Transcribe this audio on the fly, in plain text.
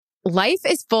Life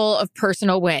is full of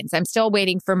personal wins. I'm still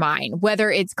waiting for mine.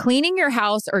 Whether it's cleaning your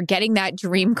house or getting that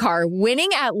dream car, winning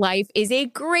at life is a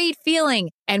great feeling.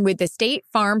 And with the State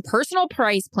Farm Personal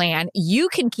Price Plan, you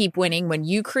can keep winning when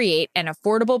you create an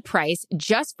affordable price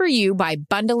just for you by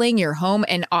bundling your home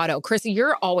and auto. Krissy,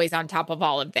 you're always on top of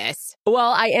all of this.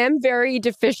 Well, I am very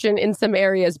deficient in some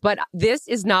areas, but this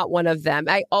is not one of them.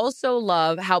 I also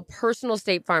love how personal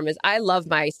State Farm is. I love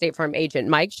my State Farm agent,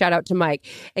 Mike. Shout out to Mike.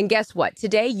 And guess what?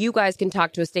 Today, you guys can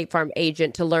talk to a State Farm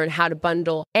agent to learn how to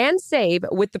bundle and save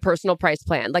with the Personal Price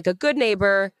Plan. Like a good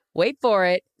neighbor, wait for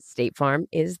it, State Farm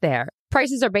is there.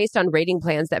 Prices are based on rating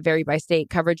plans that vary by state.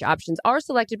 Coverage options are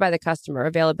selected by the customer.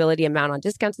 Availability, amount on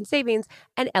discounts and savings,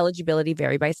 and eligibility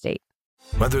vary by state.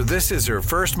 Whether this is her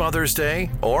first Mother's Day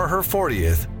or her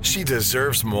 40th, she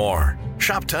deserves more.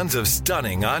 Shop tons of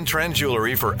stunning on-trend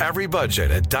jewelry for every budget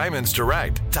at Diamonds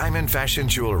Direct. Diamond fashion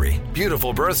jewelry,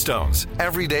 beautiful birthstones,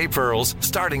 everyday pearls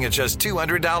starting at just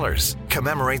 $200.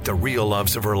 Commemorate the real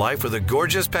loves of her life with a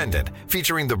gorgeous pendant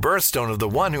featuring the birthstone of the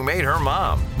one who made her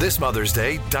mom. This Mother's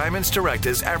Day, Diamonds Direct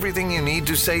is everything you need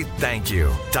to say thank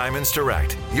you. Diamonds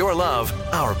Direct, your love,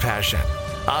 our passion.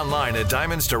 Online at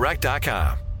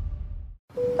diamondsdirect.com.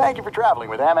 Thank you for traveling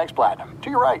with Amex Platinum. To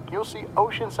your right, you'll see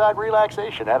oceanside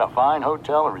relaxation at a fine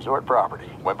hotel and resort property.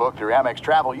 When booked through Amex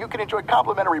Travel, you can enjoy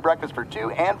complimentary breakfast for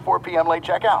 2 and 4 p.m. late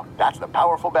checkout. That's the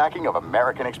powerful backing of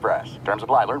American Express. Terms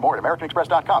apply. Learn more at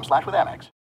americanexpress.com/withAmex.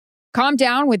 Calm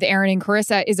Down with Aaron and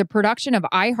Carissa is a production of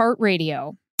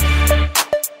iHeartRadio.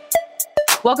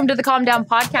 Welcome to the Calm Down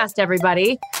podcast,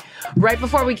 everybody. Right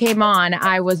before we came on,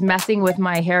 I was messing with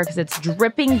my hair because it's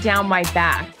dripping down my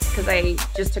back because I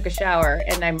just took a shower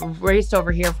and I'm raced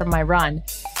over here from my run.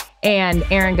 And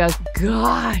Aaron goes,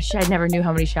 gosh, I never knew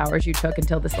how many showers you took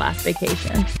until this last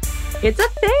vacation. It's a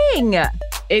thing. I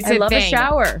love a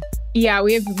shower. Yeah,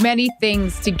 we have many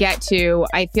things to get to.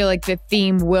 I feel like the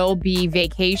theme will be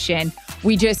vacation.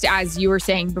 We just, as you were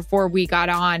saying before we got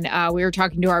on, we were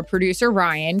talking to our producer,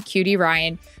 Ryan, Cutie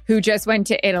Ryan, who just went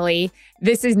to Italy.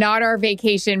 This is not our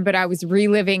vacation, but I was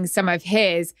reliving some of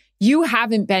his. You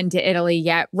haven't been to Italy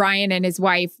yet. Ryan and his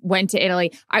wife went to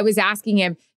Italy. I was asking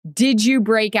him, did you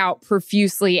break out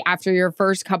profusely after your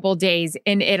first couple days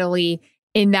in Italy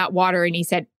in that water? And he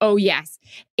said, oh, yes.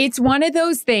 It's one of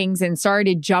those things, and sorry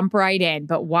to jump right in,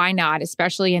 but why not?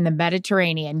 Especially in the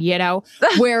Mediterranean, you know,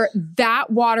 where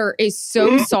that water is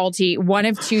so salty. One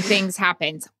of two things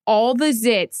happens. All the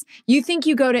zits, you think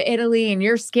you go to Italy and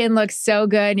your skin looks so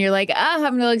good and you're like, I'm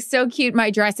going to look so cute in my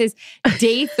dresses.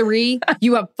 Day 3,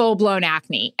 you have full-blown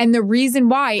acne. And the reason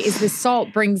why is the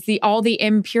salt brings all the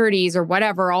impurities or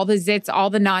whatever, all the zits, all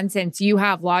the nonsense you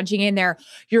have lodging in there.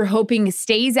 You're hoping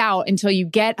stays out until you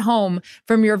get home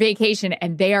from your vacation,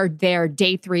 and they are there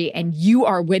day 3, and you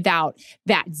are without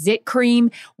that zit cream,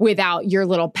 without your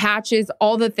little patches,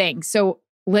 all the things. So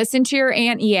listen to your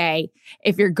Aunt EA.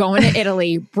 If you're going to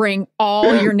Italy, bring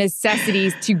all your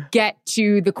necessities to get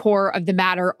to the core of the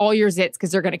matter, all your zits,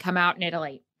 because they're going to come out in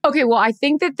Italy. Okay, well, I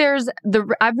think that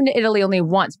I've been to Italy only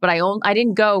once, but I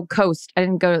didn't go coast. I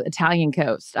didn't go to the Italian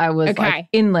coast. I was like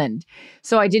inland.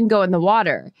 So I didn't go in the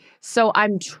water. So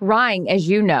I'm trying, as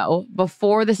you know,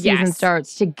 before the season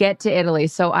starts to get to Italy.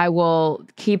 So I will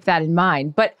keep that in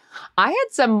mind. But I had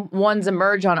some ones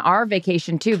emerge on our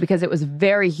vacation too, because it was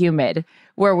very humid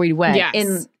where we went.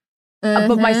 Yes.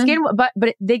 But my skin, but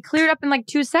they cleared up in like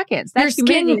 2 seconds. Your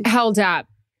skin held up.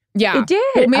 Yeah. It did.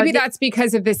 Well, maybe that's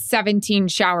because of the 17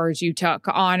 showers you took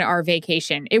on our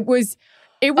vacation. It's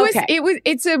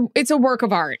a work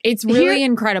of art. It's really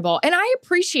incredible. And I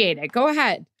appreciate it. Go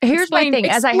ahead. Here's my thing.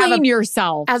 Explain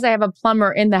yourself. As I have a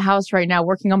plumber in the house right now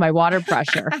working on my water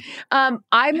pressure.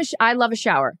 I love a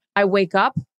shower. I wake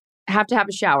up, have to have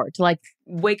a shower to like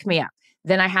wake me up.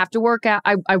 Then I have to work out.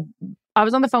 I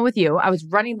was on the phone with you. I was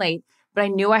running late. But I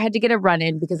knew I had to get a run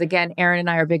in because, again, Aaron and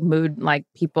I are big mood like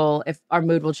people. If our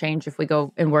mood will change if we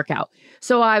go and work out.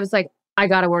 So I was like, I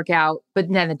got to work out. But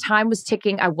then the time was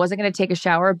ticking. I wasn't going to take a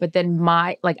shower. But then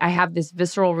I have this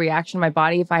visceral reaction in my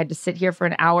body. If I had to sit here for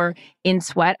an hour in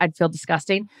sweat, I'd feel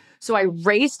disgusting. So I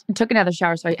raced and took another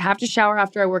shower. So I have to shower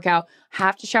after I work out,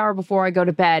 have to shower before I go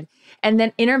to bed. And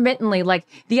then intermittently, like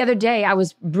the other day, I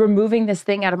was removing this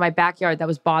thing out of my backyard that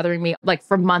was bothering me like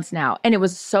for months now. And it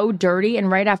was so dirty. And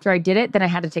right after I did it, then I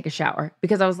had to take a shower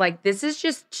because I was like, this is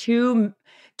just too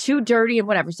dirty and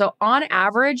whatever. So on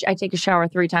average, I take a shower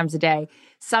 3 times a day.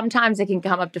 Sometimes it can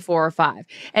come up to 4 or 5.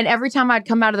 And every time I'd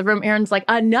come out of the room, Aaron's like,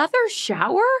 another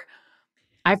shower?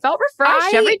 I felt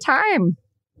refreshed every time.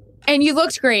 And you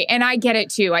looked great. And I get it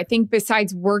too. I think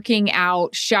besides working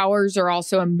out, showers are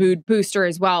also a mood booster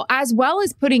as well as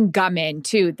putting gum in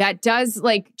too. That does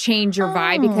like change your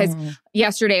vibe because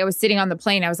yesterday I was sitting on the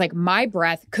plane. I was like, my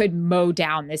breath could mow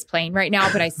down this plane right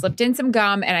now, but I slipped in some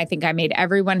gum and I think I made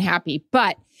everyone happy.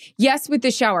 But yes, with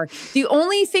the shower, the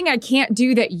only thing I can't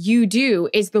do that you do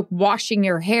is the washing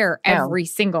your hair every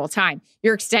single time.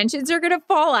 Your extensions are going to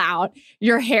fall out.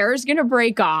 Your hair is going to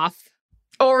break off.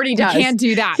 Already does. You can't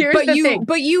do that.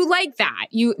 But you like that.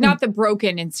 You not the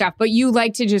broken and stuff, but you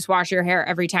like to just wash your hair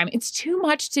every time. It's too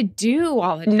much to do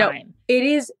all the time. No, it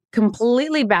is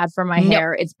completely bad for my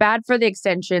hair. It's bad for the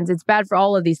extensions. It's bad for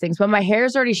all of these things. But my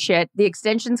hair's already shit. The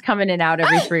extensions come in and out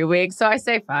every 3 weeks. So I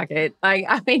say, fuck it.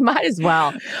 I mean, might as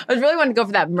well. I was really wanting to go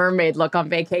for that mermaid look on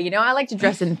vacay. You know, I like to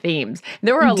dress in themes.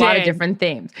 There were a lot of different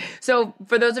themes. So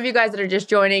for those of you guys that are just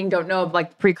joining, don't know of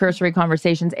like precursory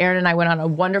conversations, Erin and I went on a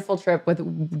wonderful trip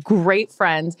with great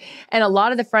friends. And a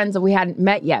lot of the friends that we hadn't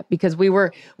met yet because we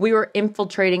were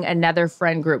infiltrating another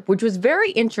friend group, which was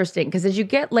very interesting because as you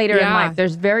get later in life,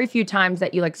 there's very few times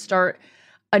that you like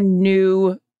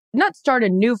not start a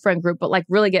new friend group, but like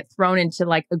really get thrown into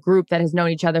like a group that has known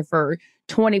each other for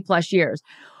 20 plus years.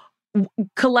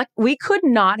 We could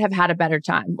not have had a better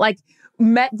time. Like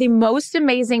met the most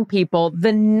amazing people,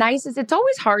 the nicest. It's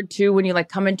always hard too when you like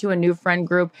come into a new friend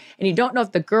group and you don't know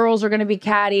if the girls are going to be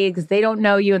catty because they don't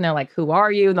know you and they're like, who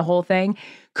are you? And the whole thing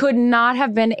could not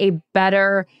have been a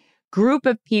better group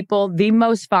of people, the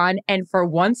most fun. And for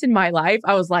once in my life,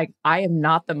 I was like, I am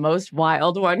not the most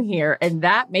wild one here. And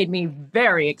that made me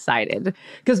very excited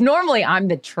because normally I'm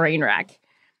the train wreck.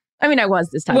 I mean, I was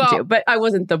this time too, but I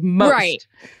wasn't the most. Right.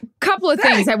 Couple of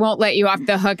things. I won't let you off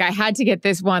the hook. I had to get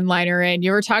this one-liner in.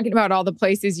 You were talking about all the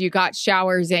places you got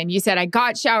showers in. You said, I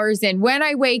got showers in when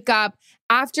I wake up,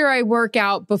 after I work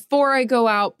out, before I go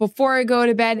out, before I go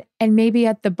to bed, and maybe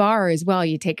at the bar as well,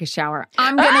 you take a shower.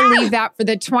 I'm going to leave that for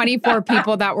the 24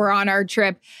 people that were on our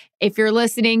trip. If you're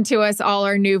listening to us, all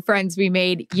our new friends we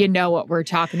made, you know what we're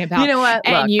talking about. You know what?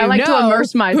 And Look, I like to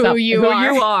immerse myself who you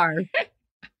are.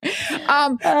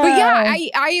 But yeah,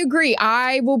 I agree.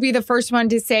 I will be the first one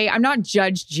to say I'm not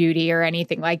Judge Judy or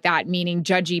anything like that, meaning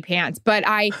judgy pants. But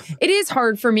it is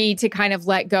hard for me to kind of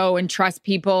let go and trust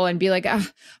people and be like, all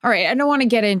right, I don't want to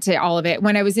get into all of it.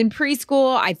 When I was in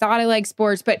preschool, I thought I liked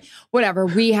sports, but whatever.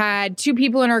 We had 2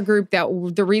 people in our group that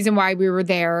the reason why we were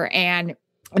there, and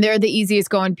they're the easiest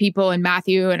going people, and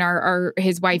Matthew and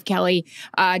his wife, Kelly,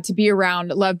 to be around,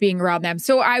 love being around them.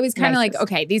 So I was kind of like,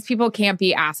 okay, these people can't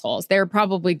be assholes. They're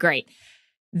probably great.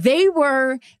 They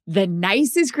were the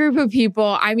nicest group of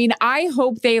people. I mean, I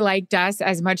hope they liked us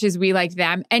as much as we liked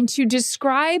them. And to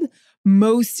describe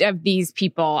most of these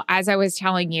people, as I was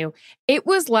telling you, it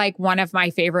was like one of my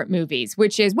favorite movies,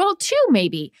 which is, 2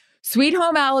 maybe. Sweet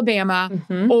Home Alabama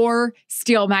or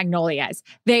Steel Magnolias.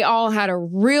 They all had a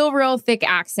real thick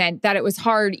accent that it was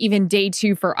hard even day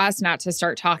 2 for us not to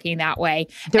start talking that way.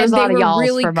 There's a lot of y'alls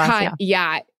really from cut. Us,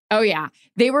 yeah. Oh, yeah.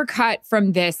 They were cut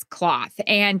from this cloth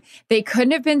and they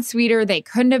couldn't have been sweeter. They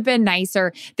couldn't have been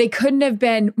nicer. They couldn't have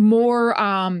been more,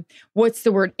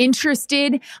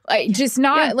 interested. Like, just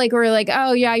not like we're like,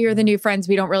 oh, yeah, you're the new friends.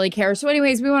 We don't really care. So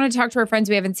anyways, we want to talk to our friends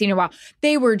we haven't seen in a while.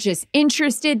 They were just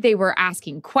interested. They were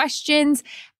asking questions.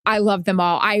 I love them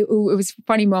all. It was a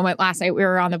funny moment last night. We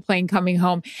were on the plane coming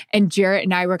home and Jarrett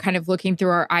and I were kind of looking through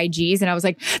our IGs and I was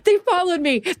like, they followed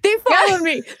me. They followed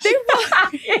me. They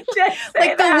followed me.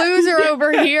 Like the loser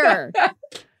over here.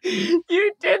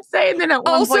 You did say that at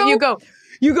one point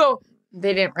you go,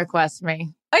 they didn't request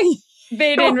me.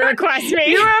 They didn't request me.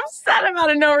 You were upset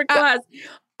about a no request.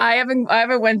 I haven't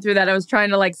went through that. I was trying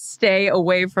to like stay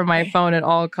away from my phone at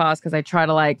all costs because I try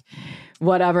to like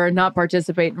not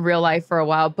participate in real life for a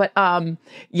while. But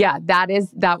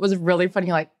that was really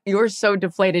funny. Like you were so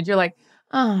deflated. You're like,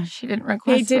 oh, she didn't request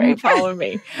me. They didn't follow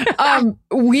me.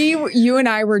 You and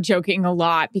I were joking a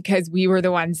lot because we were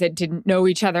the ones that didn't know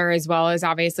each other as well as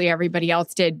obviously everybody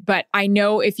else did. But I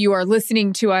know if you are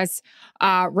listening to us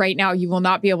right now, you will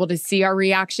not be able to see our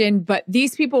reaction. But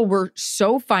these people were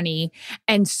so funny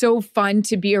and so fun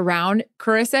to be around.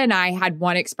 Carissa and I had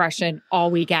one expression all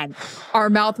weekend. Our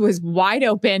mouth was wide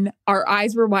open. Our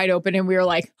eyes were wide open. And we were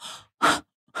like,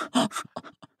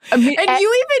 you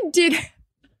even did...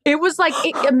 It was like,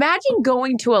 imagine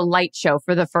going to a light show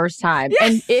for the first time.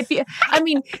 And if you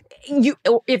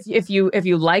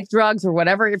like drugs or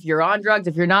whatever, if you're on drugs,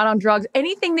 if you're not on drugs,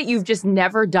 anything that you've just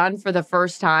never done for the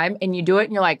first time and you do it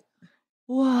and you're like,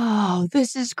 whoa,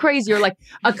 this is crazy. Or like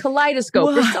a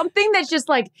kaleidoscope or something that's just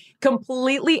like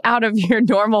completely out of your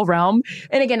normal realm.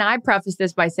 And again, I preface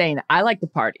this by saying I like to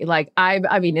party. Like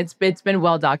I mean, it's been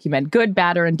well documented, good,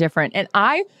 bad, or indifferent. And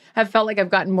I have felt like I've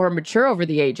gotten more mature over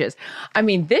the ages. I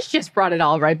mean, this just brought it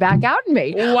all right back out in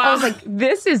me. Wow. I was like,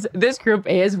 this group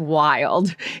is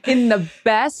wild in the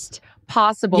best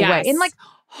possible way. In like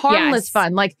harmless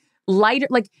fun, like lighter,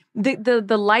 like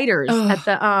the lighters at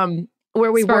the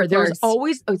where we were, there was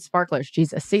always sparklers.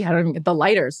 Jesus, see, I don't even get the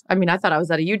lighters. I mean, I thought I was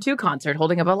at a U2 concert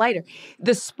holding up a lighter.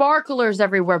 The sparklers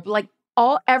everywhere, but like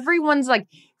everyone's like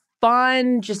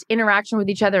fun, just interaction with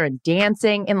each other and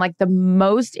dancing in like the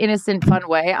most innocent, fun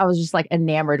way. I was just like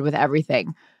enamored with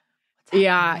everything.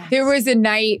 Yeah, there was a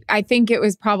night, I think it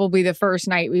was probably the first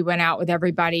night we went out with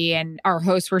everybody, and our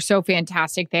hosts were so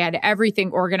fantastic. They had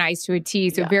everything organized to a T.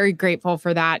 So very grateful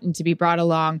for that and to be brought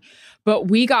along. But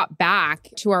we got back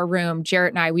to our room,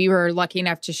 Jarrett and I, we were lucky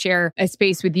enough to share a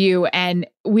space with you. And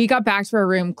we got back to our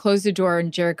room, closed the door,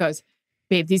 and Jarrett goes,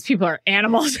 babe, these people are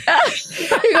animals.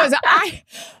 He goes,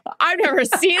 I've never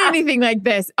seen anything like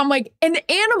this. I'm like, and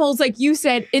animals, like you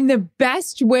said, in the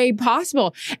best way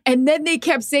possible. And then they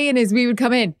kept saying as we would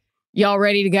come in, y'all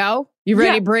ready to go? You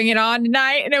ready to bring it on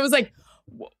tonight? And it was like,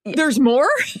 there's more?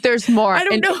 There's more. I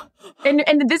don't know.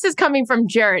 And this is coming from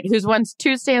Jarrett, who's won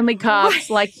 2 Stanley Cups. Right.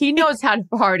 Like, he knows how to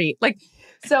party. Like,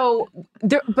 so,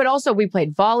 but also we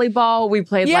played volleyball. We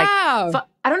played like,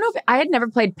 I don't know if I had never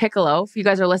played Piccolo. If you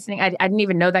guys are listening, I didn't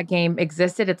even know that game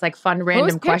existed. It's like fun,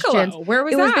 random questions. Where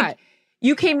was that?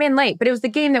 You came in late, but it was the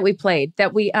game that we played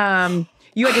that we,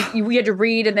 we had to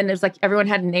read, and then it was like everyone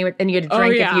had to name it, and you had to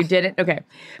drink if you didn't. Okay.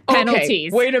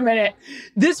 Penalties. Wait a minute.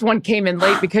 This one came in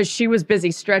late because she was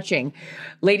busy stretching.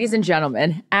 Ladies and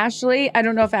gentlemen, Ashley, I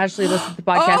don't know if Ashley listens to the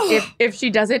podcast. If she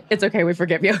doesn't, it's okay. We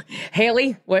forgive you.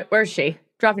 Haley, where's she?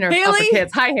 Dropping her off her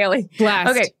kids. Hi, Haley.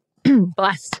 Blessed. Okay.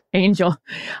 Blessed angel.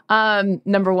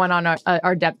 Number 1 on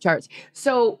our depth charts.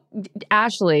 So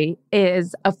Ashley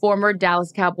is a former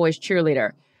Dallas Cowboys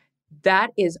cheerleader.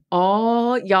 That is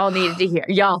all y'all needed to hear.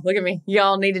 Y'all, look at me.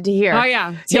 Y'all needed to hear. Oh,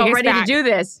 yeah. Y'all ready to do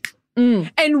this?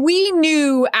 And we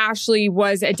knew Ashley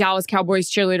was a Dallas Cowboys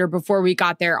cheerleader before we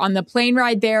got there. On the plane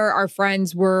ride there, our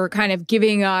friends were kind of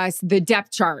giving us the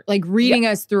depth chart, like reading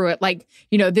us through it. Like,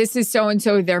 you know, this is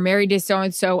so-and-so, they're married to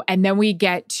so-and-so. And then we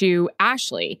get to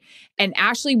Ashley. And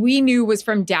Ashley, we knew was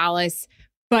from Dallas,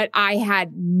 but I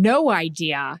had no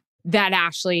idea that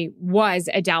Ashley was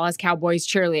a Dallas Cowboys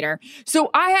cheerleader.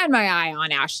 So I had my eye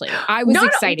on Ashley. I was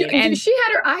excited. And she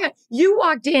had her eye on. You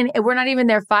walked in and we're not even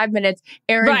there 5 minutes.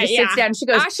 Erin just sits down and she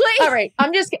goes, Ashley? All right,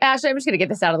 Ashley, I'm just going to get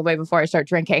this out of the way before I start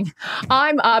drinking.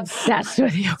 I'm obsessed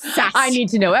with you. I need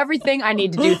to know everything. I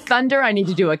need to do thunder. I need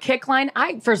to do a kick line.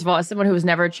 First of all, as someone who was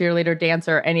never a cheerleader,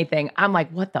 dancer, or anything, I'm like,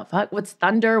 what the fuck? What's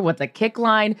thunder? What's a kick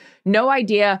line? No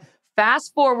idea.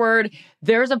 Fast forward,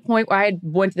 there's a point where I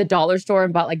went to the dollar store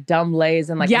and bought like dumb Lays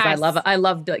and like, 'cause I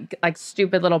love like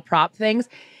stupid little prop things.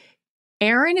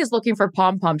 Erin is looking for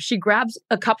pom-poms. She grabs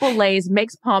a couple Lays,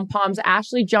 makes pom-poms.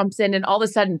 Ashley jumps in, and all of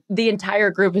a sudden the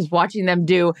entire group is watching them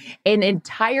do an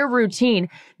entire routine.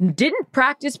 Didn't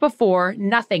practice before,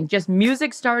 nothing, just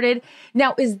music started.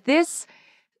 Now,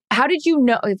 how did you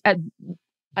know,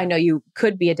 I know you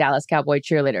could be a Dallas Cowboy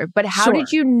cheerleader, but how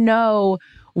did you know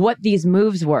what these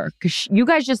moves were? Because you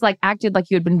guys just like acted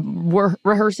like you had been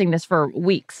rehearsing this for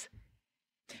weeks.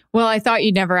 Well, I thought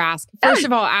you'd never ask. First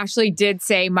of all, Ashley did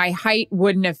say my height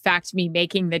wouldn't affect me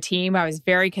making the team. I was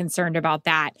very concerned about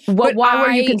that. Why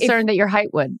were you concerned that your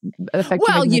height would affect you?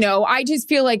 Well, you know, I just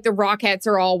feel like the Rockettes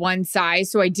are all one size.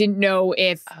 So I didn't know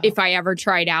if I ever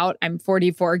tried out, I'm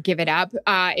 44, give it up,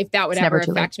 if that would ever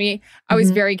affect me. I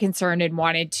was very concerned and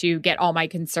wanted to get all my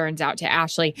concerns out to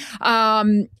Ashley.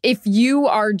 If you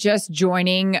are just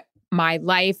joining my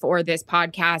life or this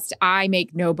podcast, I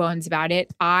make no bones about it.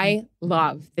 I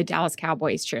love the Dallas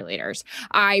Cowboys cheerleaders.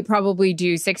 I probably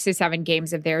do 6 to 7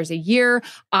 games of theirs a year.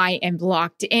 I am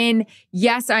locked in.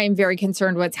 Yes, I am very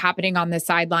concerned what's happening on the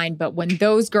sideline, but when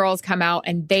those girls come out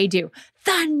and they do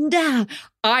thunder,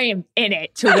 I am in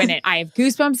it to win it. I have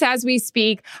goosebumps as we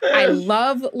speak. I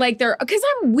love because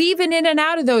I'm weaving in and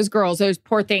out of those girls, those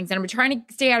poor things. And I'm trying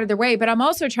to stay out of their way, but I'm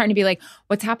also trying to be like,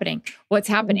 what's happening? What's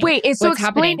happening? Wait, so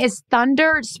explain, is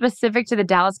thunder specific to the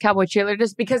Dallas Cowboy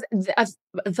cheerleaders? Because a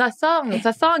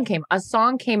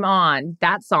song came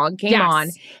on,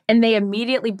 and they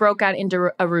immediately broke out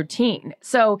into a routine.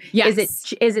 So is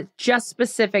it just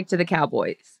specific to the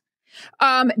Cowboys?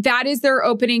 That is their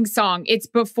opening song. It's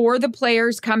before the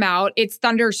players come out. It's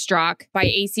Thunderstruck by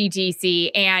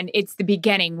AC/DC, and it's the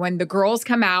beginning when the girls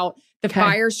come out. The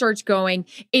fire starts going.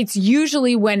 It's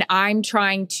usually when I'm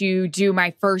trying to do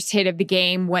my first hit of the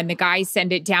game, when the guys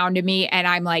send it down to me and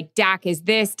I'm like, Dak is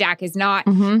this, Dak is not,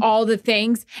 all the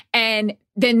things. And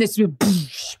then this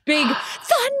big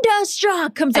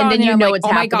Thunderstruck comes on. And then you know like, it's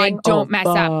happening. my God, don't mess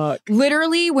up.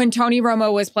 Literally, when Tony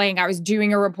Romo was playing, I was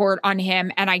doing a report on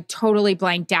him and I totally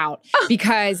blanked out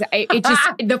because it just,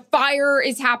 the fire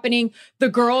is happening. The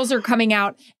girls are coming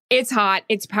out. It's hot.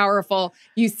 It's powerful.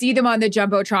 You see them on the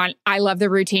Jumbotron. I love the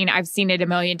routine. I've seen it a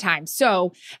million times.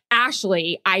 So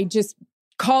Ashley, I just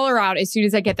call her out as soon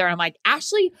as I get there. I'm like,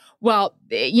 Ashley, well,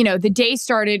 the day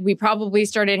started. We probably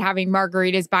started having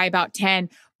margaritas by about 10.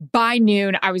 By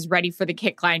noon, I was ready for the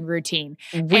kick line routine.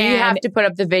 We have to put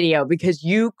up the video because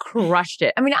you crushed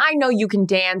it. I mean, I know you can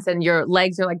dance and your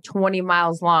legs are like 20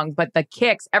 miles long, but the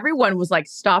kicks, everyone was like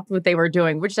stopped what they were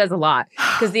doing, which says a lot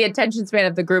because the attention span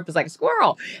of the group is like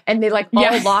squirrel. And they like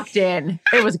all locked in.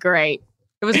 It was great.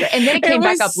 It was great. And then it came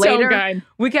back up later. Good.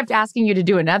 We kept asking you to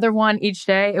do another one each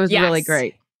day. It was really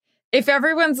great. If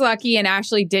everyone's lucky and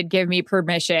Ashley did give me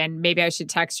permission, maybe I should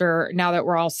text her now that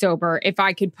we're all sober, if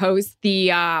I could post the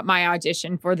my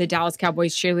audition for the Dallas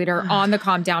Cowboys cheerleader on the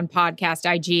Calm Down podcast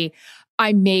IG,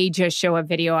 I may just show a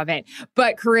video of it.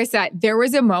 But Carissa, there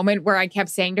was a moment where I kept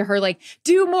saying to her, like,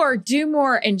 do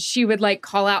more. And she would like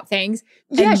call out things.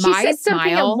 Yeah, and she said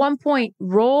something at one point,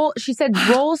 she said,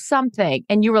 roll something.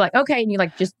 And you were like, okay. And you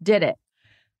like just did it.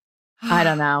 I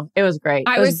don't know. It was great.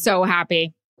 I was so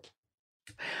happy.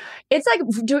 It's like,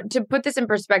 to put this in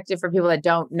perspective for people that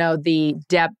don't know the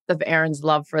depth of Erin's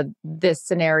love for this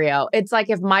scenario, it's like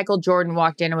if Michael Jordan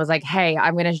walked in and was like, hey,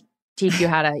 I'm going to teach you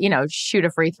how to, shoot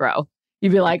a free throw.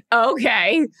 You'd be like,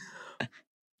 okay.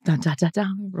 Dun, dun, dun,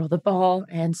 dun, roll the ball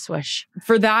and swish.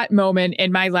 For that moment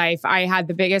in my life, I had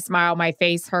the biggest smile. My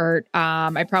face hurt.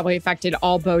 I probably affected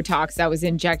all Botox that was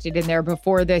injected in there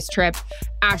before this trip.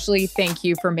 Ashley, thank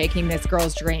you for making this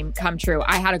girl's dream come true.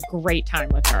 I had a great time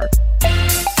with her.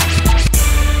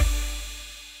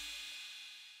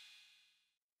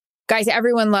 Guys,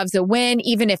 everyone loves a win,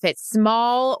 even if it's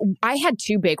small. I had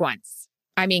 2 big ones.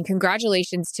 I mean,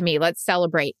 congratulations to me. Let's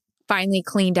celebrate. Finally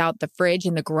cleaned out the fridge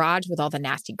in the garage with all the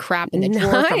nasty crap in the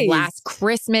drawer from last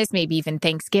Christmas, maybe even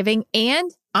Thanksgiving.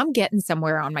 And I'm getting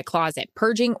somewhere on my closet.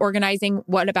 Purging, organizing.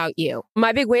 What about you?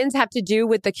 My big wins have to do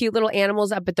with the cute little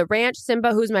animals up at the ranch.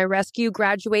 Simba, who's my rescue,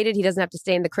 graduated. He doesn't have to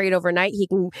stay in the crate overnight. He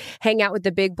can hang out with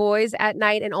the big boys at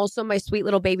night. And also my sweet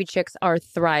little baby chicks are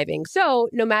thriving. So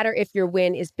no matter if your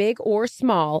win is big or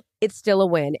small, it's still a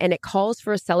win. And it calls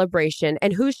for a celebration.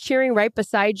 And who's cheering right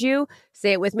beside you?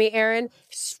 Say it with me, Erin.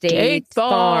 State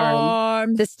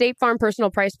Farm. The State Farm Personal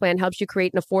Price Plan helps you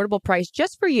create an affordable price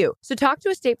just for you. So talk to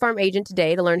a State Farm agent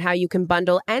today to learn how you can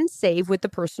bundle and save with the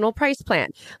Personal Price Plan.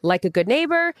 Like a good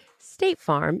neighbor, State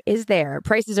Farm is there.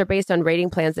 Prices are based on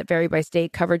rating plans that vary by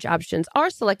state. Coverage options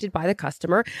are selected by the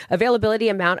customer. Availability,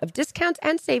 amount of discounts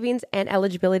and savings, and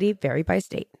eligibility vary by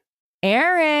state.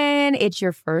 Erin, it's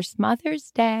your first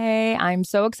Mother's Day. I'm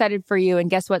so excited for you.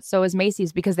 And guess what? So is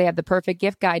Macy's, because they have the perfect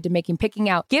gift guide to making picking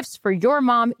out gifts for your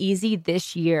mom easy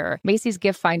this year. Macy's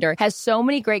Gift Finder has so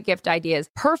many great gift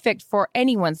ideas, perfect for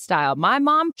anyone's style. My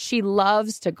mom, she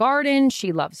loves to garden.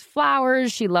 She loves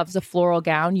flowers. She loves a floral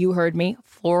gown. You heard me,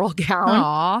 floral gown.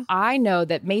 Aww. I know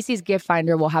that Macy's Gift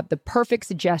Finder will have the perfect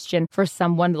suggestion for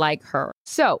someone like her.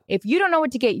 So if you don't know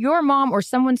what to get your mom or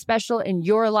someone special in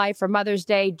your life for Mother's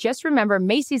Day, just remember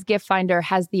Macy's Gift Finder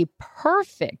has the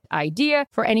perfect idea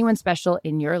for anyone special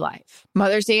in your life.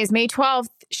 Mother's Day is May 12th.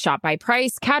 Shop by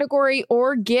price, category,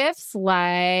 or gifts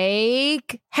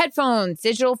like headphones,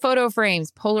 digital photo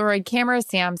frames, Polaroid camera,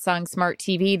 Samsung Smart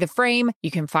TV, the frame.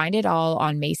 You can find it all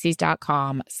on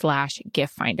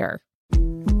Macys.com/gift finder.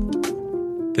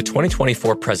 The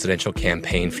 2024 presidential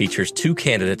campaign features 2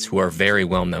 candidates who are very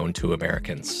well known to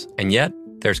Americans. And yet,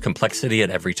 there's complexity at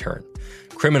every turn.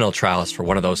 Criminal trials for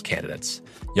one of those candidates.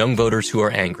 Young voters who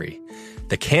are angry.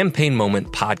 The Campaign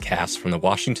Moment podcast from the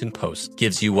Washington Post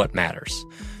gives you what matters.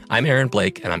 I'm Aaron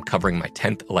Blake, and I'm covering my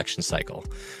 10th election cycle.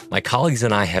 My colleagues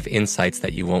and I have insights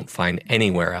that you won't find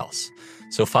anywhere else.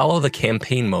 So follow The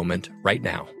Campaign Moment right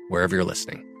now, wherever you're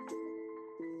listening.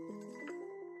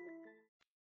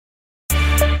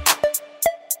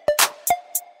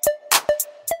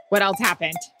 What else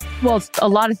happened? Well, a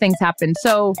lot of things happened.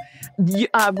 So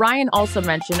Ryan also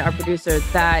mentioned, our producer,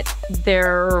 that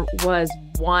there was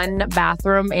one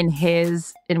bathroom in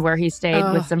where he stayed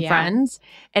with some friends.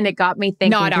 And it got me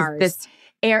thinking. Not ours.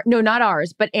 No, not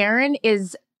ours. But Erin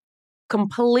is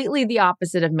completely the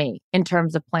opposite of me in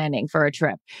terms of planning for a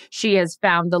trip. She has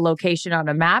found the location on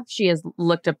a map. She has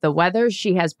looked up the weather.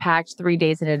 She has packed 3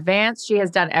 days in advance. She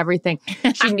has done everything.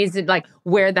 She needs to like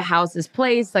where the house is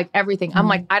placed, like everything. I'm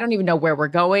like, I don't even know where we're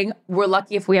going. We're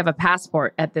lucky if we have a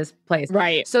passport at this place.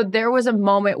 Right. So there was a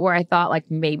moment where I thought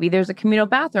like maybe there's a communal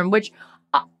bathroom, which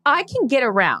I can get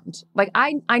around. Like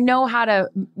I know how to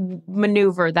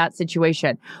maneuver that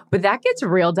situation, but that gets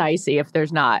real dicey if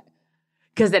there's not.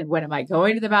 Because then when am I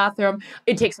going to the bathroom?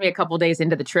 It takes me a couple days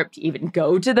into the trip to even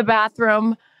go to the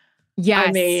bathroom. Yes.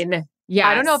 I mean, yes.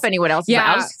 I don't know if anyone else Yeah.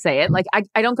 I'll just say it. Like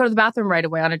I don't go to the bathroom right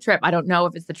away on a trip. I don't know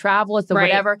if it's the travel, it's the Right.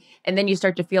 whatever. And then you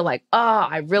start to feel like, oh,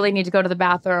 I really need to go to the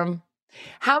bathroom.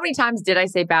 How many times did I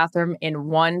say bathroom in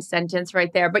one sentence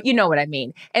right there? But you know what I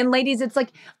mean. And ladies, it's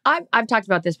like, I've talked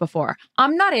about this before.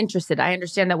 I'm not interested. I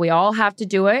understand that we all have to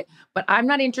do it, but I'm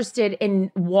not interested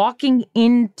in walking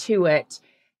into it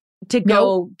to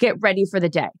go get ready for the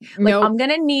day. Like I'm going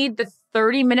to need the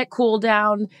 30-minute cool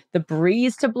down, the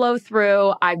breeze to blow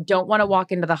through. I don't want to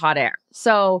walk into the hot air.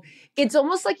 So it's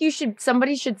almost like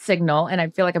somebody should signal. And I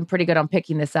feel like I'm pretty good on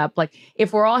picking this up. Like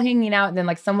if we're all hanging out and then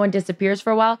like someone disappears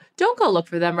for a while, don't go look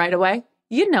for them right away.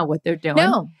 You know what they're doing.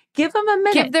 No. Give them a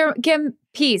minute. Give them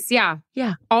peace. Yeah.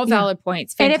 Yeah. All valid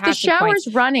points. And if the Fantastic shower's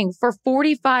points. running for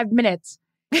 45 minutes,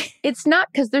 it's not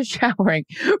because they're showering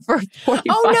for 45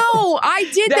 Oh no, I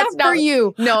did that That's for not-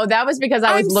 you. No, that was because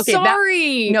I was I'm looking.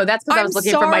 sorry. No, that's because I I'm was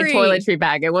looking for my sorry. toiletry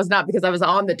bag. It was not because I was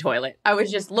on the toilet. I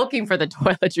was just looking for the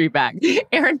toiletry bag.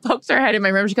 Erin pokes her head in my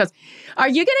room. She goes, "Are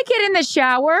you going to get in the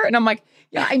shower?" And I'm like,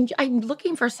 "Yeah, I'm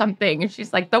looking for something." And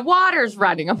she's like, "The water's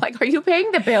running." I'm like, "Are you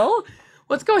paying the bill?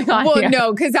 What's going on Well, here?"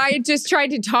 no, because I had just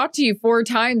tried to talk to you 4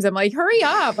 times. I'm like, hurry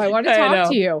up. I want to I talk know.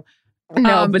 to you.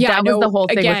 No, but yeah, that was no, the whole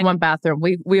thing again- with one bathroom.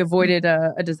 We avoided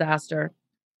a disaster.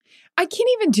 I can't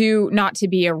even do, not to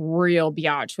be a real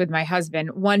biatch with my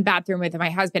husband, one bathroom with my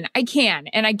husband. I can,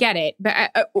 and I get it.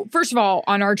 But first of all,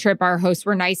 on our trip, our hosts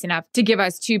were nice enough to give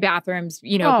us 2 bathrooms,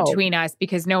 between us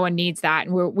because no one needs that.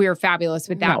 And we're fabulous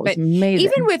with that. No, it was But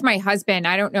amazing. even with my husband,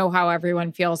 I don't know how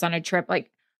everyone feels on a trip. Like,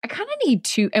 I kind of need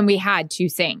 2, and we had 2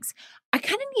 sinks. I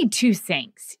kind of need 2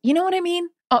 sinks. You know what I mean?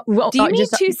 Well, Do you need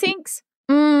just 2 sinks?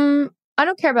 I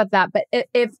don't care about that, but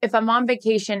if I'm on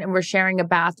vacation and we're sharing a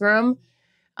bathroom,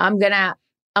 I'm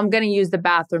gonna use the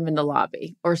bathroom in the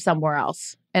lobby or somewhere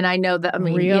else. And I know that. I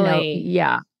mean, Really?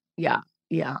 yeah. I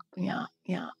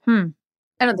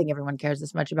don't think everyone cares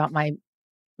this much about my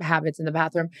habits in the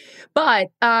bathroom, but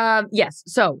yes.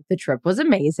 So the trip was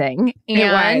amazing, It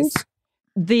and was.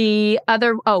 the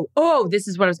other. This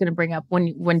is what I was going to bring up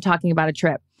when talking about a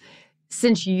trip.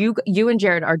 Since you and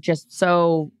Jared are just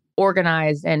so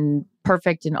organized and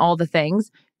perfect in all the things,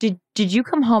 did you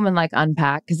come home and like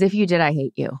unpack? Because if you did, I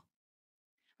hate you.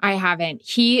 I haven't.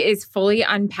 He is fully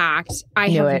unpacked. I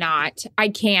Knew have it. not. I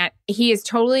can't. He is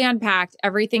totally unpacked.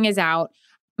 Everything is out.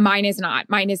 Mine is not.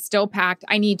 Mine is still packed.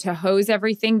 I need to hose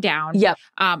everything down. Yep.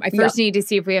 I first need to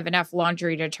see if we have enough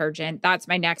laundry detergent. That's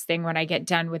my next thing when I get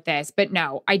done with this. But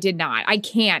no, I did not. I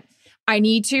can't. I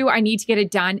need to get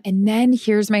it done. And then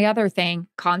here's my other thing,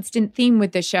 constant theme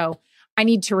with the show. I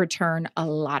need to return a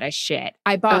lot of shit.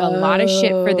 I bought a lot of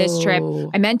shit for this trip.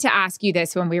 I meant to ask you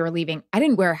this when we were leaving. I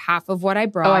didn't wear half of what I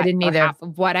brought. I didn't or either. half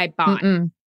of what I bought.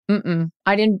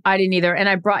 I didn't either. And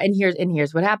I brought, and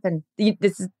here's what happened.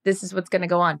 This is what's going to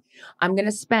go on. I'm going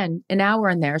to spend an hour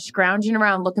in there scrounging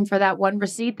around looking for that one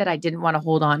receipt that I didn't want to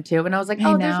hold on to. And I was like,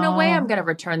 there's no way I'm going to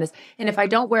return this. And if I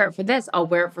don't wear it for this, I'll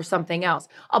wear it for something else.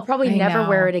 I'll probably never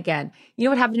wear it again. You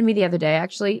know what happened to me the other day?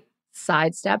 Actually,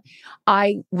 sidestep.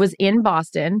 I was in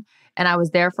Boston and I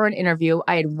was there for an interview.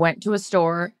 I had went to a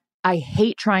store. I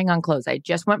hate trying on clothes. I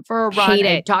just went for a run. Hate I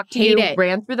it. talked to Hate you, it.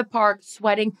 ran through the park,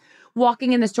 sweating,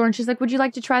 walking in the store. And she's like, would you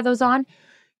like to try those on?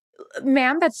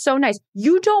 Ma'am, that's so nice.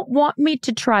 You don't want me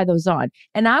to try those on.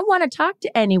 And I want to talk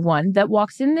to anyone that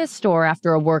walks in this store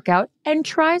after a workout and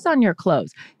tries on your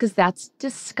clothes because that's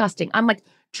disgusting. I'm like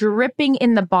dripping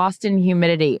in the Boston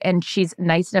humidity. And she's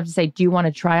nice enough to say, do you want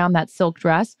to try on that silk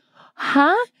dress?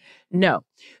 Huh? No.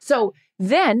 So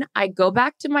then I go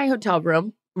back to my hotel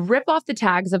room, rip off the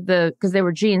tags of because they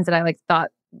were jeans that I like thought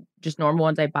just normal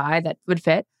ones I buy that would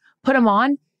fit, put them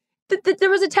on. There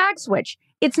was a tag switch.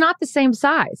 It's not the same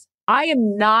size. I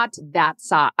am not that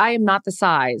size. I am not the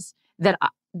size that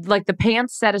like the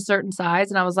pants said a certain size.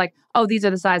 And I was like, oh, these are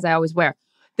the size I always wear.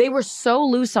 They were so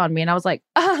loose on me. And I was like,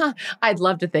 I'd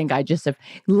love to think I just have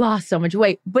lost so much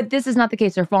weight, but this is not the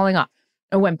case. They're falling off.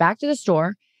 I went back to the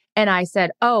store and I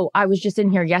said, oh, I was just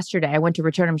in here yesterday. I went to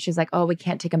return them. She's like, oh, we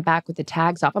can't take them back with the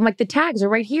tags off. I'm like, the tags are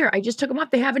right here. I just took them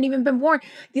off. They haven't even been worn.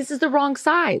 This is the wrong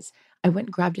size. I went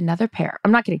and grabbed another pair.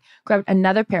 I'm not kidding. Grabbed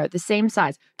another pair, the same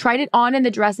size. Tried it on in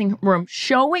the dressing room,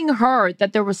 showing her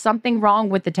that there was something wrong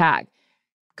with the tag.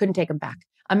 Couldn't take them back.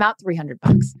 I'm out $300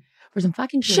 for some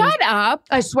fucking jeans. Shut up.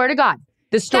 I swear to God.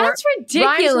 The store. That's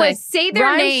ridiculous. Say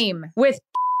their name. With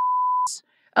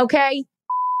okay?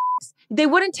 They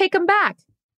wouldn't take them back.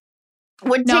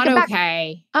 Wouldn't Not take them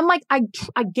okay. back. I'm like, I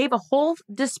gave a whole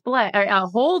display, a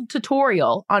whole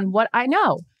tutorial on what I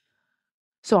know.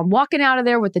 So I'm walking out of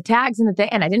there with the tags and the thing,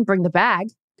 and I didn't bring the bag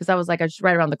because I was like, I just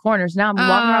right around the corners. Now I'm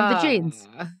walking around with the jeans.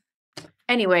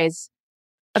 Anyways,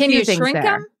 can you things shrink there.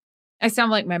 them? I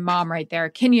sound like my mom right there.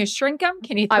 Can you shrink them?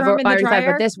 Can you throw I've them in the already thought dryer?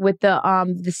 about this with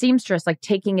the seamstress, like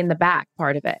taking in the back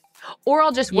part of it. Or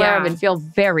I'll just wear them and feel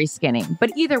very skinny. But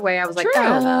either way, I was like,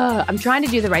 I'm trying to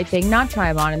do the right thing, not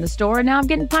try them on in the store, and now I'm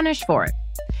getting punished for it.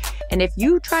 And if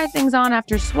you try things on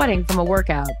after sweating from a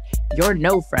workout, you're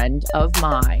no friend of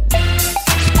mine.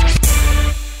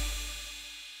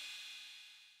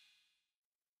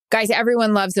 Guys,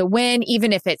 everyone loves a win,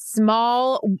 even if it's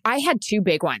small. I had 2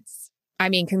 big ones. I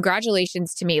mean,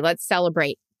 congratulations to me. Let's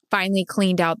celebrate. Finally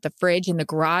cleaned out the fridge in the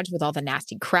garage with all the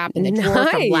nasty crap in the drawer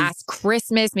from last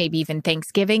Christmas, maybe even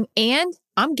Thanksgiving. And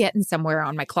I'm getting somewhere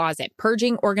on my closet.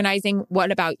 Purging, organizing.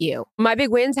 What about you? My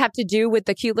big wins have to do with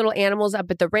the cute little animals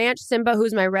up at the ranch. Simba,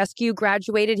 who's my rescue,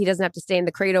 graduated. He doesn't have to stay in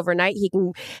the crate overnight. He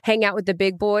can hang out with the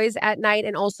big boys at night.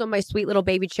 And also my sweet little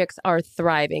baby chicks are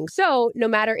thriving. So no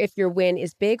matter if your win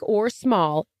is big or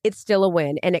small, it's still a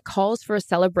win. And it calls for a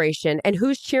celebration. And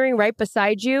who's cheering right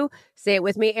beside you? Say it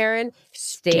with me, Erin.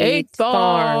 State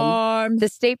Farm. The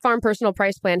State Farm Personal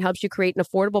Price Plan helps you create an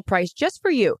affordable price just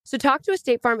for you. So talk to a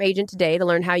State Farm agent today to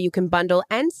learn how you can bundle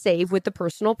and save with the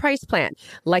Personal Price Plan.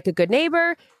 Like a good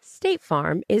neighbor, State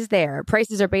Farm is there.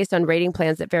 Prices are based on rating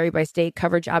plans that vary by state.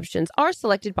 Coverage options are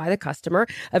selected by the customer.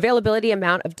 Availability,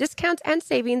 amount of discounts and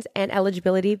savings, and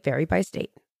eligibility vary by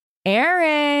state.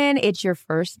 Erin, it's your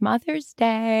first Mother's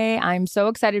Day. I'm so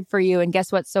excited for you. And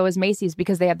guess what? So is Macy's,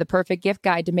 because they have the perfect gift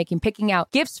guide to making picking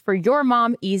out gifts for your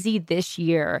mom easy this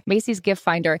year. Macy's Gift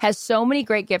Finder has so many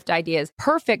great gift ideas,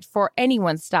 perfect for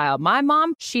anyone's style. My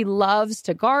mom, she loves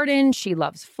to garden. She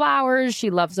loves flowers.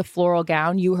 She loves a floral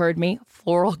gown. You heard me,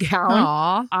 floral gown.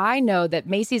 Aww. I know that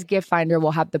Macy's Gift Finder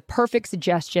will have the perfect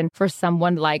suggestion for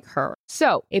someone like her.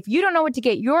 So if you don't know what to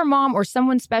get your mom or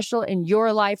someone special in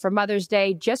your life for Mother's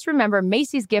Day, just remember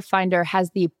Macy's Gift Finder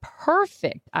has the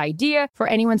perfect idea for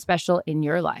anyone special in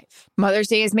your life. Mother's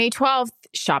Day is May 12th.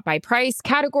 Shop by price,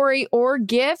 category, or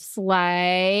gifts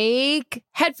like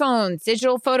headphones,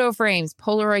 digital photo frames,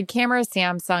 Polaroid camera,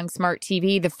 Samsung Smart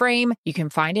TV, the frame. You can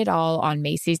find it all on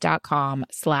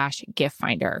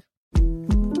Macys.com/giftfinder.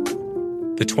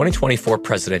 The 2024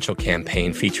 presidential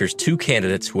campaign features 2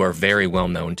 candidates who are very well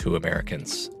known to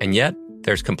Americans. And yet,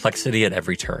 there's complexity at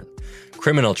every turn.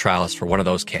 Criminal trials for one of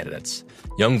those candidates.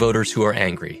 Young voters who are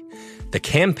angry. The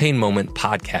Campaign Moment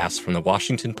podcast from the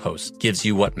Washington Post gives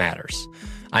you what matters.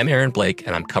 I'm Aaron Blake,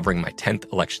 and I'm covering my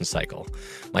 10th election cycle.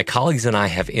 My colleagues and I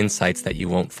have insights that you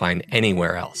won't find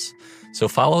anywhere else. So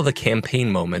follow The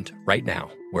Campaign Moment right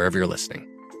now, wherever you're listening.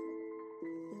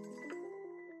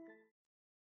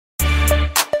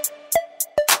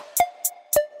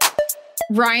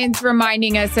 Ryan's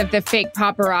reminding us of the fake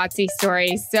paparazzi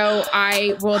story, so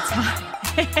I will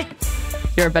tell.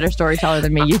 You're a better storyteller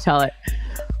than me. You tell it.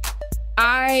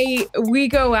 We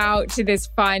go out to this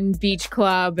fun beach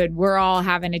club and we're all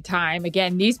having a time.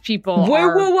 Again, these people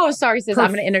Whoa. Sorry, sis.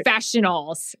 I'm going to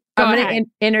professionals. I'm going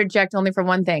to interject only for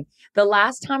one thing. The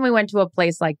last time we went to a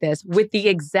place like this with the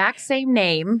exact same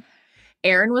name,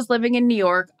 Aaron was living in New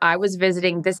York. I was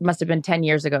visiting. This must have been 10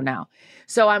 years ago now.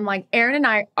 So I'm like, Aaron and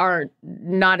I are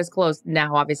not as close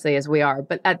now, obviously, as we are.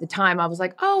 But at the time, I was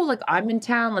like, oh, look, I'm in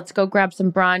town. Let's go grab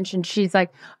some brunch. And she's like,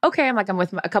 okay. I'm like, I'm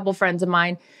with a couple friends of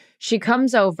mine. She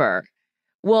comes over.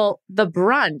 Well, the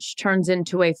brunch turns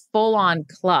into a full-on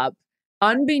club,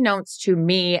 unbeknownst to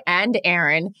me and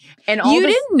Aaron. And all you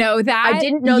didn't know that? I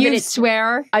didn't know you that.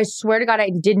 Swear? I swear to God,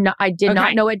 I did not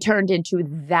know it turned into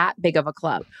that big of a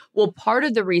club. Well, part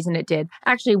of the reason it did,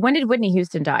 actually, when did Whitney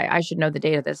Houston die? I should know the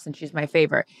date of this since she's my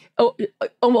favorite.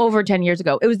 Over 10 years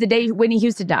ago. It was the day Whitney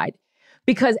Houston died.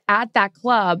 Because at that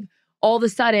club, all of a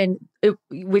sudden,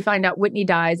 we find out Whitney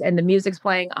dies and the music's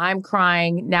playing. I'm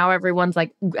crying. Now everyone's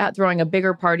like throwing a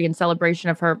bigger party in celebration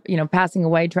of her, passing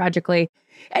away tragically.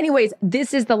 Anyways,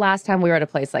 this is the last time we were at a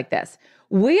place like this.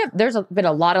 There's been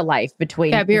a lot of life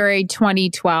between February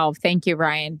 2012. Thank you,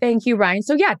 Ryan. Thank you, Ryan.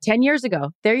 So yeah, 10 years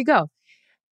ago. There you go.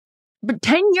 But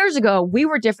 10 years ago, we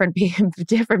were different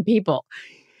people.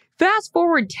 Fast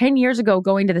forward 10 years ago,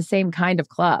 going to the same kind of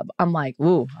club. I'm like,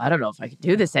 ooh, I don't know if I can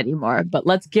do this anymore, but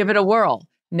let's give it a whirl.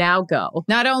 Now go.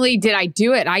 Not only did I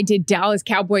do it, I did Dallas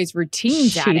Cowboys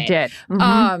routines at it. She did.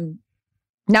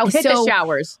 Now hit the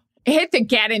showers.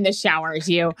 Get in the showers,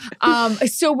 you.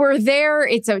 So we're there.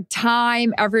 It's a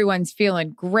time. Everyone's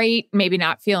feeling great, maybe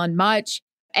not feeling much.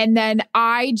 And then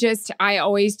I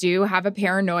always do have a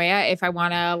paranoia if I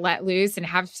want to let loose and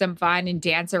have some fun and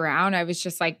dance around. I was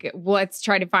just like, let's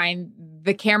try to find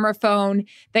the camera phone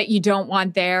that you don't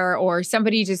want there or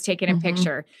somebody just taking a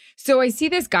picture. So I see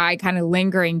this guy kind of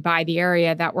lingering by the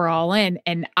area that we're all in.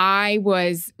 And I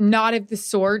was not of the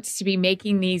sorts to be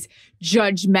making these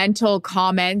judgmental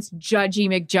comments, Judgy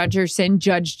McJudgerson,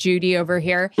 Judge Judy over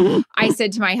here. I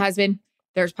said to my husband,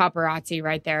 there's paparazzi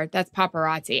right there. That's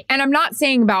paparazzi. And I'm not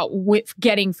saying about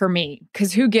getting for me,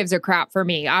 because who gives a crap for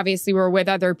me? Obviously, we're with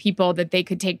other people that they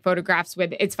could take photographs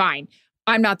with. It's fine.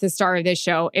 I'm not the star of this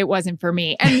show. It wasn't for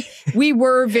me. And we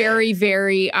were very,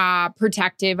 very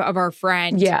protective of our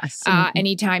friend. Yes.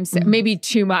 Anytime, maybe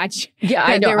too much. Yeah,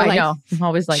 I know. I know. I'm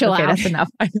always like, okay, that's enough.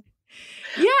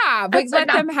 Yeah, but let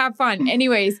them have fun.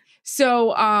 Anyways,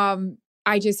 so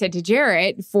I just said to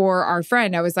Jarrett, for our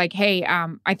friend, I was like, hey,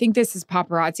 I think this is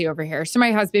paparazzi over here. So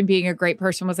my husband, being a great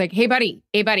person, was like, hey, buddy,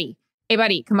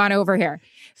 come on over here.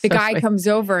 The guy comes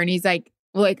over and he's like,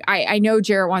 I know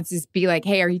Jarrett wants to be like,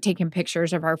 hey, are you taking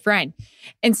pictures of our friend?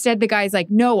 Instead, the guy's like,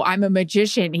 no, I'm a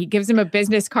magician. He gives him a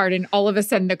business card and all of a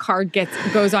sudden the card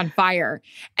goes on fire.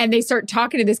 And they start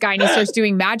talking to this guy and he starts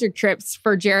doing magic tricks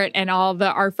for Jarrett and all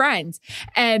our friends.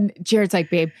 And Jarrett's like,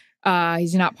 babe,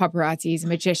 he's not paparazzi. He's a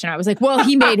magician. I was like, well,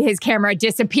 he made his camera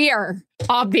disappear,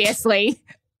 obviously.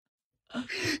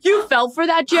 You fell for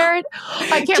that, Jarrett?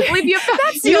 I can't believe you fell.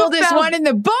 That's the oldest one in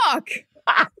the book.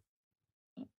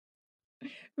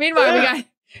 Meanwhile,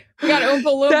 we got Oompa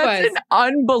Loompas. That's an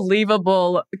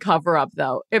unbelievable cover-up,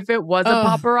 though. If it was a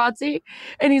paparazzi.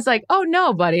 And he's like, oh,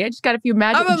 no, buddy. I just got a few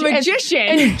magic. I'm a magician.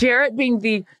 And Jarrett, being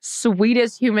the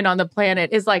sweetest human on the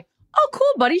planet, is like, oh,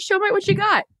 cool, buddy. Show me what you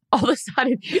got. All of a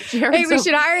sudden, Jarrett's hey, we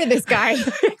should hire this guy.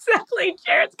 Exactly.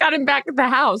 Jarrett's got him back at the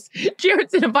house.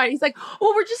 Jarrett's in a bite. He's like,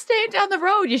 well, we're just staying down the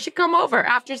road. You should come over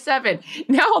after 7.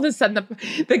 Now, all of a sudden,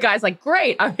 the guy's like,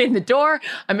 great. I'm in the door.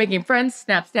 I'm making friends.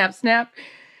 Snap, snap, snap.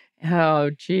 Oh,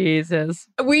 Jesus.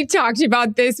 We talked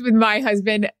about this with my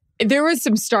husband. There was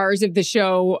some stars of the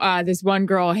show. This one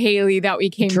girl, Haley, that we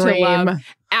came to love.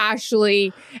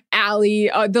 Ashley, Allie,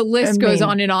 the list goes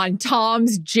on and on.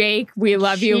 Tom's, Jake, we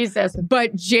love Jesus. You.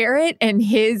 But Jarrett and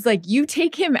his, you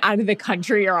take him out of the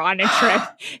country or on a trip.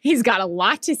 He's got a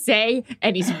lot to say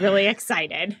and he's really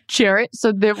excited. Jarrett,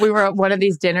 so we were at one of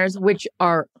these dinners, which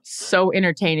are so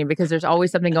entertaining because there's always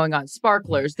something going on.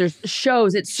 Sparklers, there's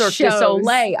shows, it's Cirque du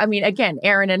Soleil. I mean, again,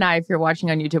 Aaron and I, if you're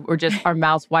watching on YouTube, we're just our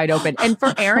mouths wide open. And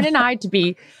for Aaron and I to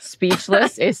be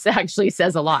speechless, it actually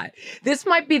says a lot. This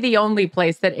might be the only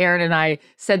place that Aaron and I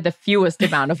said the fewest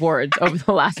amount of words over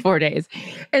the last 4 days.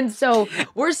 And so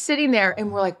we're sitting there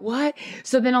and we're like, what?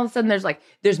 So then all of a sudden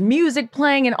there's music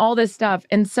playing and all this stuff.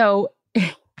 And so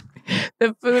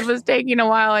the food was taking a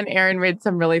while and Aaron made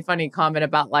some really funny comment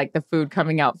about the food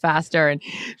coming out faster. And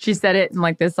she said it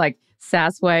in this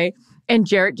sass way. And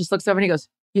Jarrett just looks over and he goes,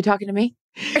 you talking to me?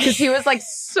 Because he was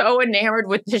so enamored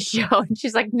with the show. And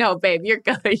she's like, no, babe, you're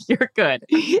good. You're good.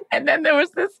 And then there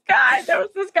was this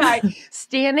guy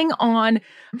standing on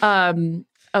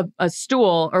a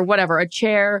stool or whatever, a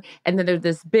chair. And then there's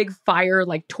this big fire,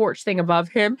 torch thing above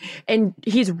him. And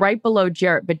he's right below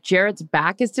Jarrett, but Jarrett's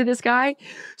back is to this guy.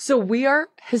 So we are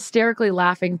hysterically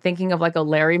laughing, thinking of a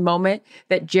Larry moment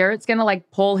that Jarrett's going to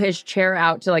pull his chair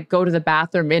out to go to the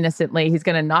bathroom innocently. He's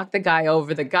going to knock the guy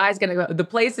over. The guy's going to go, the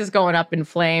place is going up in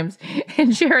flames.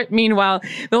 And Jarrett, meanwhile,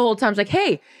 the whole time's like,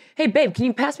 hey, babe, can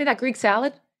you pass me that Greek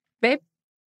salad? Babe?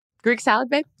 Greek salad,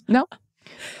 babe? No?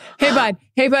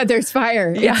 Hey, bud, there's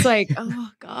fire. Yeah. It's oh,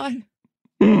 God.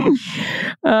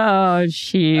 Oh,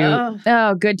 shoot.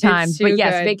 Oh, good times. But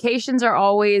yes, good. Vacations are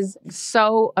always it's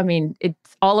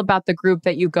all about the group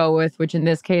that you go with, which in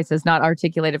this case is not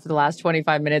articulated for the last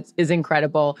 25 minutes, is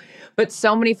incredible. But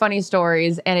so many funny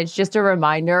stories. And it's just a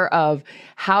reminder of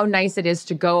how nice it is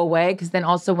to go away. Because then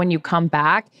also when you come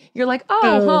back, you're like,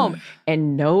 home.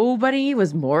 And nobody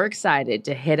was more excited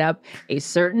to hit up a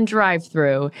certain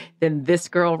drive-through than this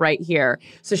girl right here.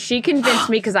 So she convinced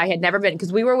me, because I had never been,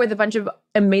 because we were with a bunch of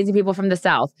amazing people from the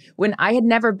South when I had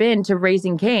never been to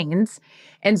Raising Cane's.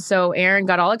 And so Aaron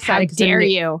got all excited. How dare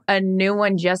you? A new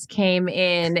one just came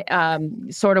in,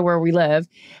 sort of where we live.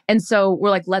 And so we're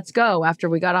like, let's go after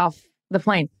we got off the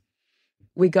plane.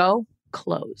 We go,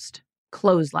 closed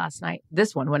last night.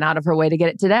 This one went out of her way to get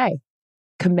it today.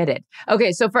 Committed.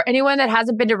 Okay, so for anyone that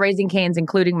hasn't been to Raising Cane's,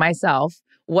 including myself,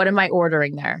 what am I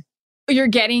ordering there? You're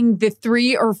getting the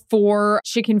 3 or 4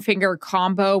 chicken finger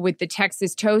combo with the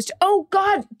Texas toast. Oh,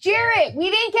 God, Jarrett, we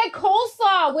didn't get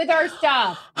coleslaw with our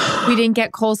stuff. We didn't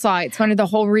get coleslaw. It's one of the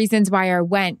whole reasons why I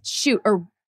went. Shoot, or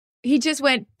he just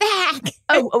went back.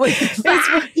 Oh,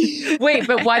 wait,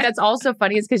 but why that's also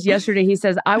funny is because yesterday he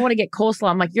says, I want to get coleslaw.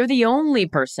 I'm like, you're the only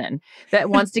person that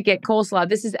wants to get coleslaw.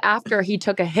 This is after he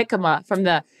took a jicama from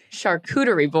the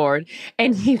charcuterie board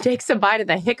and he takes a bite of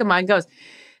the jicama and goes,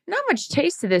 not much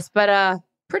taste to this, but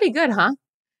pretty good, huh?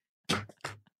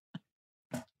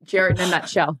 Jarrett in a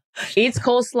nutshell. Eats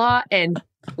coleslaw and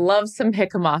loves some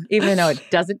jicama, even though it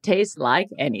doesn't taste like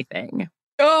anything.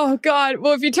 Oh, God.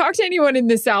 Well, if you talk to anyone in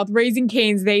the South, Raising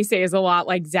Cane's, they say, is a lot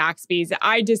like Zaxby's.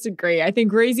 I disagree. I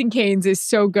think Raising Cane's is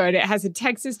so good. It has a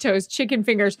Texas toast, chicken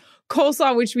fingers,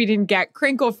 coleslaw, which we didn't get,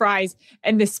 crinkle fries,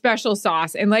 and the special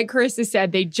sauce. And like Carissa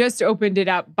said, they just opened it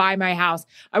up by my house.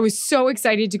 I was so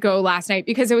excited to go last night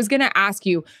because I was going to ask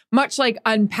you, much like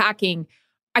unpacking,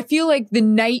 I feel like the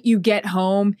night you get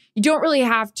home, you don't really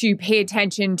have to pay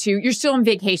attention to, you're still in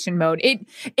vacation mode.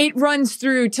 It runs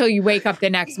through till you wake up the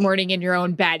next morning in your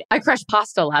own bed. I crushed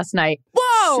pasta last night.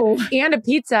 Whoa! And a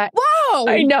pizza. Whoa!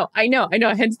 I know.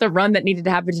 Hence the run that needed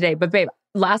to happen today. But babe,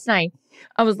 last night,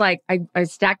 I was like, I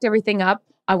stacked everything up.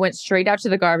 I went straight out to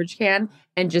the garbage can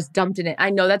and just dumped in it. I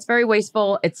know that's very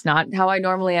wasteful. It's not how I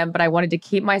normally am, but I wanted to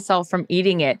keep myself from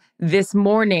eating it. This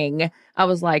morning, I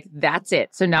was like, that's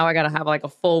it. So now I got to have like a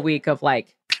full week of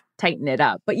like tighten it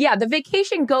up. But yeah, the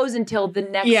vacation goes until the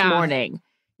next morning.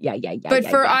 Yeah. But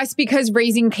for us, because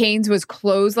Raising Cane's was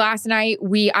closed last night,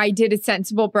 I did a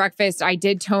sensible breakfast. I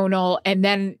did tonal. And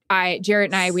then Jarrett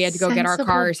and I, we had to go get our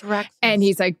cars. And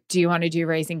he's like, do you want to do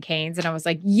Raising Cane's? And I was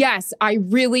like, yes, I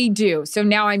really do. So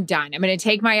now I'm done. I'm going to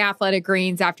take my athletic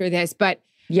greens after this. But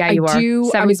yeah, you are.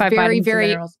 I was very,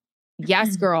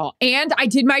 yes, girl. And I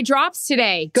did my drops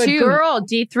today. Good too. Girl.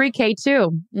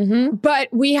 D3K2. Mm-hmm. But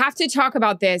we have to talk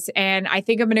about this. And I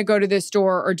think I'm going to go to the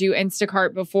store or do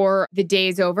Instacart before the day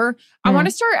is over. I want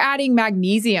to start adding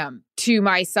magnesium to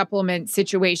my supplement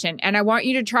situation. And I want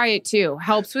you to try it too.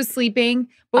 Helps with sleeping,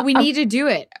 but we need to do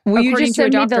it. Will you just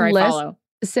send me the list? Follow.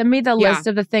 Send me the list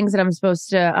of the things that I'm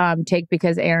supposed to take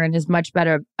because Erin is much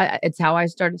better. It's how I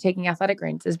started taking athletic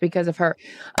greens is because of her.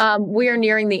 We are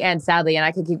nearing the end, sadly, and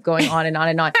I could keep going on and on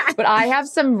and on. But I have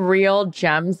some real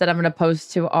gems that I'm going to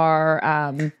post to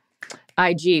our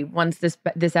IG once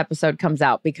this episode comes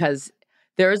out because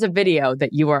there is a video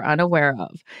that you are unaware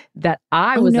of that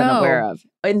I was unaware of.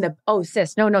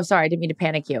 No, sorry, I didn't mean to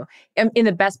panic you. In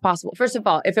the best possible. First of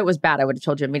all, if it was bad, I would have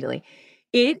told you immediately.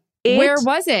 Where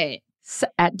was it?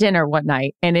 At dinner one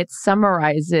night, and it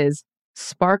summarizes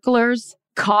sparklers,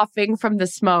 coughing from the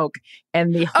smoke,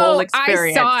 and the whole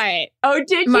experience. I saw it. Oh,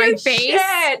 did my you? Face?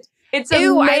 Shit. It's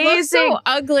Ew, amazing. I look so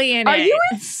ugly in it. Are you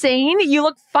insane? You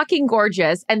look fucking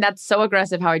gorgeous, and that's so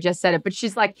aggressive how I just said it. But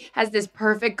she's like has this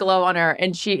perfect glow on her,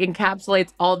 and she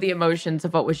encapsulates all the emotions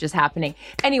of what was just happening.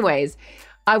 Anyways.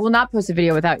 I will not post a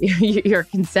video without your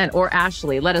consent or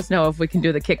Ashley. Let us know if we can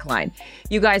do the kick line.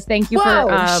 You guys, thank you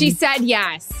for... she said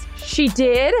yes. She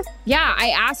did? Yeah, I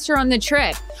asked her on the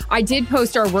trip. I did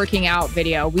post our working out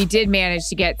video. We did manage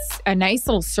to get a nice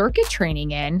little circuit training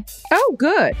in. Oh,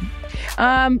 good.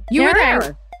 You were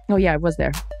there. Oh, yeah, I was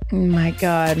there. Oh, my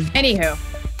God. Anywho.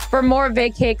 For more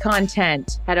vacay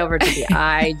content, head over to the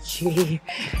IG.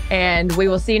 And we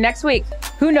will see you next week.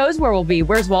 Who knows where we'll be?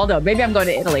 Where's Waldo? Maybe I'm going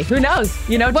to Italy. Who knows?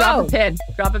 Drop a pin.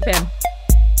 Drop a pin.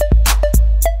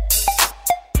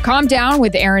 Calm Down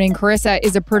with Erin and Carissa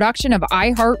is a production of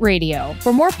iHeartRadio.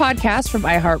 For more podcasts from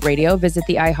iHeartRadio, visit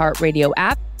the iHeartRadio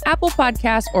app, Apple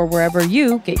Podcasts, or wherever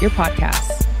you get your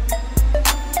podcasts.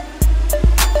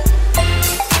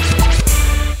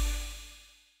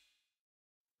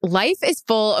 Life is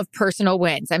full of personal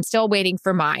wins. I'm still waiting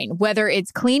for mine. Whether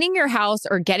it's cleaning your house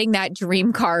or getting that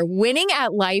dream car, winning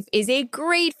at life is a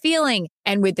great feeling.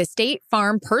 And with the State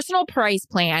Farm Personal Price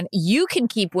Plan, you can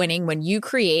keep winning when you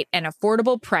create an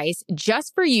affordable price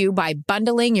just for you by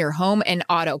bundling your home and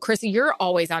auto. Chrissy, you're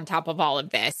always on top of all of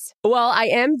this. Well, I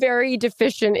am very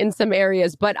deficient in some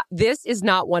areas, but this is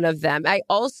not one of them. I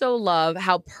also love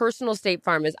how personal State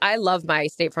Farm is. I love my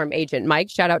State Farm agent, Mike.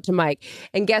 Shout out to Mike.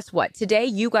 And guess what? Today,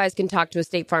 you guys can talk to a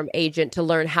State Farm agent to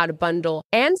learn how to bundle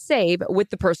and save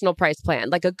with the Personal Price Plan.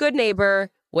 Like a good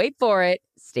neighbor, wait for it,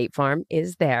 State Farm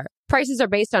is there. Prices are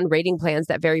based on rating plans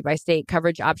that vary by state.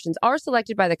 Coverage options are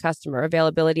selected by the customer.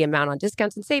 Availability, amount on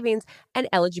discounts and savings, and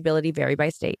eligibility vary by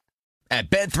state. At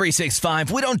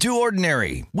Bet365, we don't do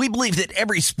ordinary. We believe that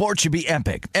every sport should be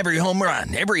epic. Every home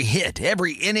run, every hit,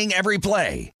 every inning, every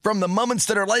play. From the moments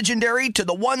that are legendary to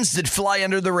the ones that fly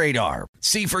under the radar.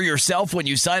 See for yourself when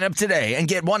you sign up today and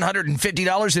get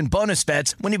 $150 in bonus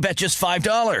bets when you bet just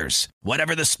 $5.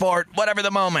 Whatever the sport, whatever the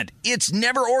moment, it's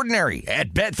never ordinary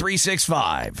at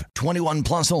Bet365. 21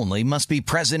 plus only. Must be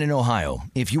present in Ohio.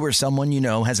 If you or someone you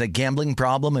know has a gambling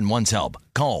problem and wants help,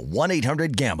 call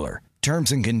 1-800-GAMBLER.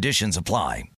 Terms and conditions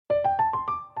apply.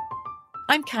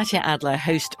 I'm Katya Adler,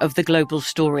 host of The Global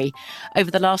Story.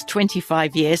 Over the last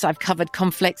 25 years, I've covered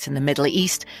conflicts in the Middle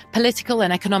East, political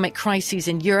and economic crises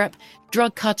in Europe,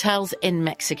 drug cartels in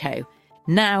Mexico.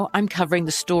 Now I'm covering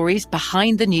the stories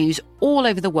behind the news all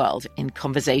over the world in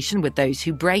conversation with those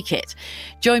who break it.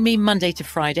 Join me Monday to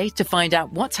Friday to find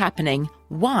out what's happening,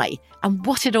 why, and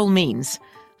what it all means.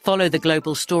 Follow The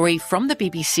Global Story from the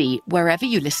BBC wherever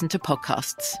you listen to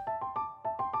podcasts.